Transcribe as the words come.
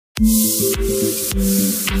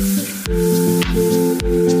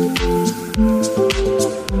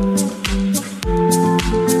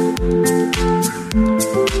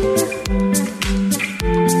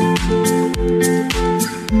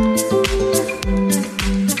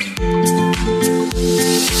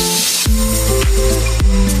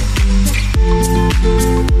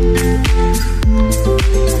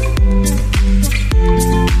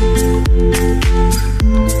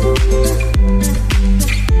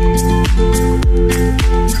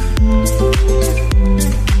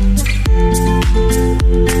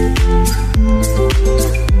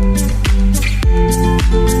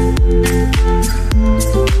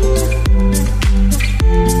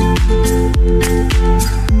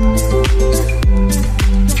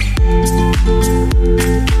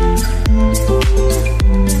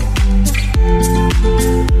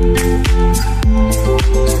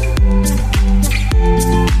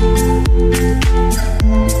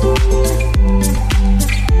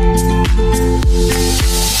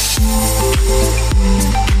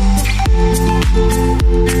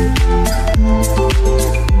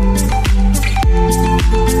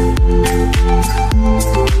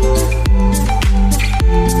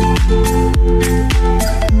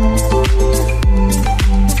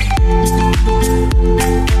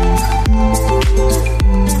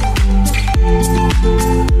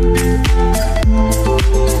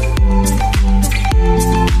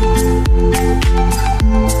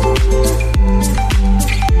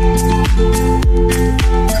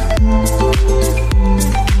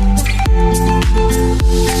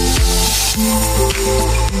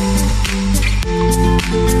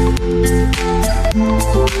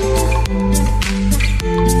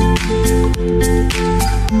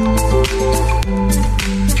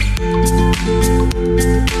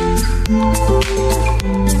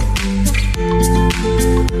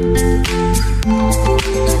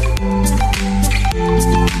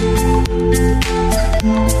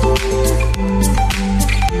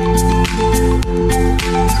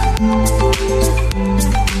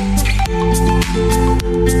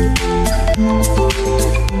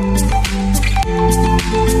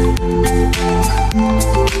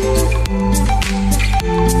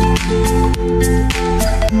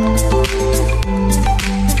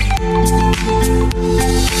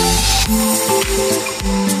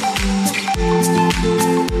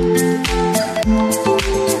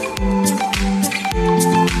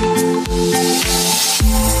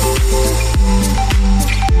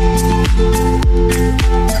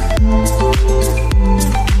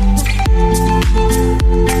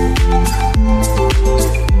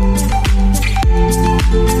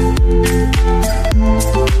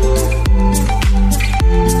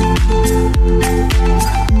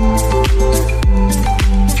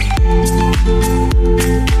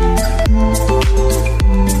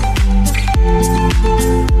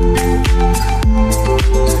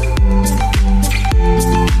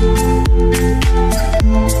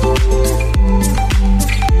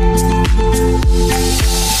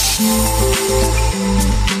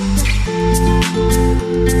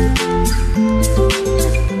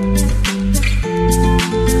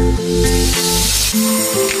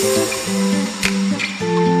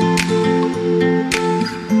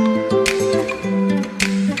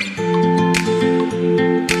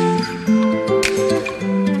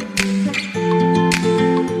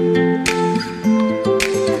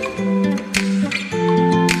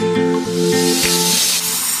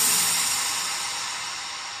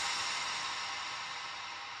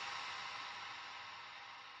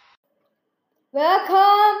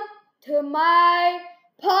Welcome to my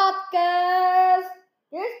podcast.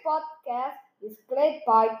 This podcast is played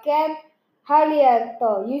by Ken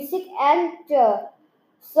Harlianto, Music Angel.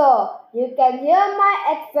 So you can hear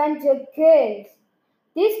my adventure games.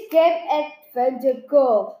 This game adventure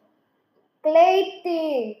goes,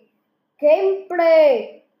 plating,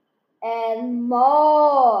 gameplay, and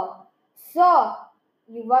more. So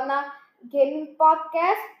you wanna gaming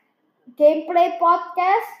podcast, gameplay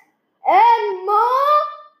podcast, and more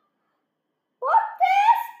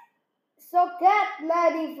podcast? So get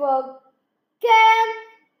ready for Can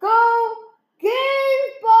Go Game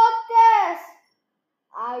Podcast.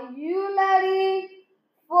 Are you ready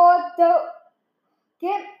for the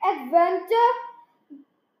game adventure?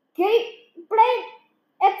 Gameplay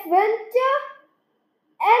adventure?